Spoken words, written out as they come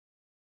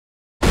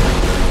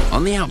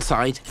On the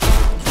outside,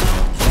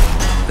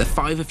 the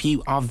 5 of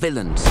you are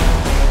villains,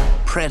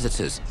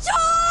 predators,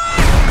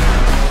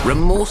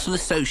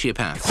 remorseless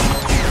sociopaths.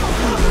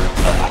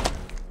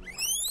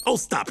 Oh,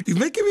 stop it. You're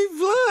making me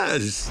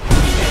blush.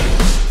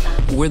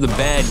 We're the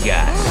bad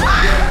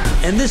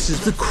guys. And this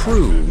is the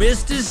crew.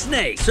 Mr.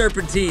 Snake,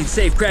 Serpentine,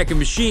 safe-cracking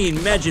machine.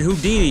 Imagine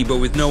Houdini, but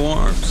with no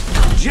arms.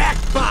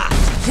 Jackpot!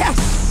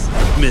 Yes!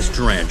 Miss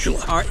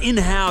Tarantula, our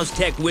in-house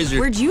tech wizard.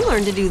 Where'd you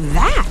learn to do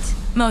that?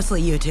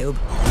 Mostly YouTube.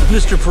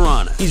 Mr.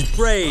 Piranha, he's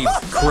brave,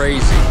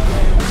 crazy.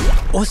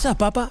 What's up,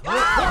 Papa?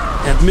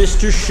 And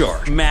Mr.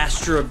 Shark,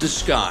 master of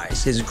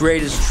disguise. His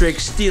greatest trick,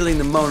 stealing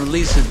the Mona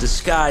Lisa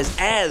disguised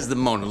as the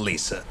Mona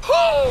Lisa.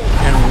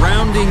 And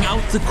rounding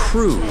out the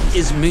crew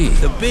is me,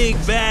 the big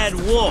bad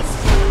wolf.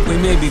 We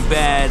may be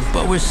bad,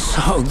 but we're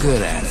so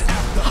good at it.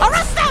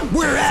 Arrest them!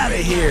 We're out of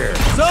here.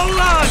 So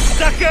long,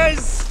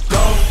 suckers!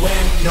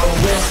 Going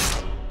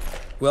nowhere.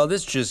 Well,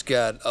 this just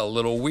got a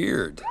little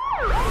weird.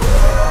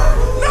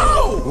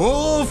 No!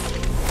 Wolf!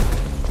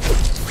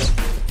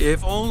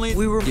 If only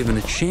we were given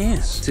a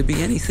chance to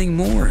be anything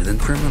more than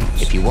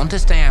criminals. If you want to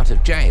stay out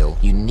of jail,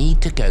 you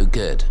need to go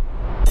good.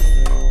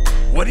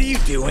 What are you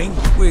doing?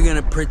 We're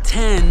gonna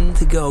pretend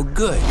to go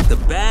good. The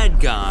bad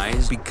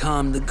guys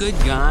become the good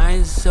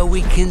guys so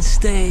we can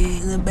stay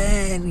the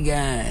bad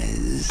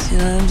guys. You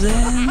know what I'm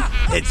saying?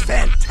 It's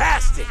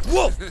fantastic!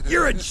 Wolf,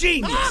 you're a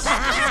genius!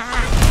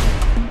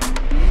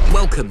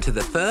 Welcome to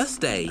the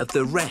first day of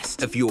the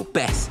rest of your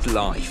best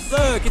life.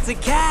 Look, it's a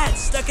cat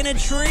stuck in a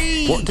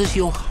tree. What does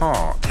your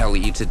heart tell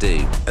you to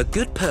do? A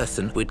good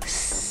person would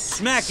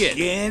Smack it.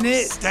 Skin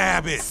it.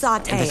 Stab it.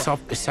 Saute and it. it's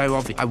so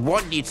obvious. I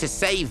want you to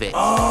save it.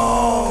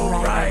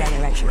 Oh, right.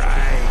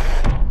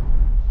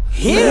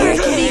 Here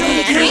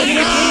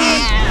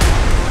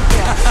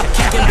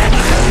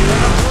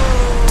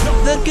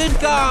The good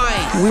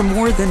guy. We're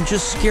more than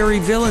just scary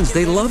villains.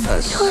 They love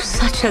us. You're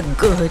such a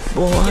good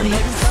boy.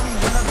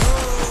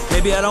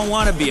 Maybe I don't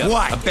want to be a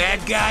What? A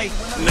bad guy?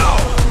 No!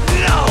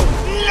 No!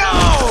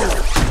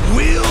 No!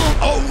 We'll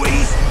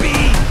always be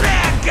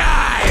bad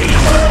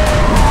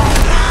guys!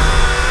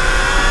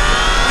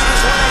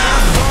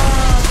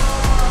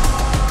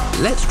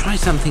 Let's try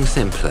something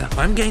simpler.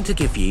 I'm going to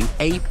give you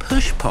a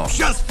push pop.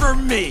 Just for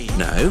me!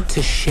 No,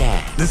 to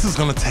share. This is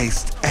gonna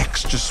taste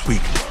extra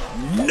sweet.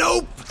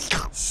 Nope!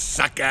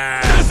 Sucker!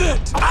 Does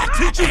it? I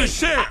teach you to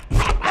share!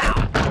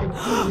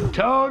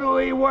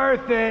 Totally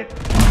worth it.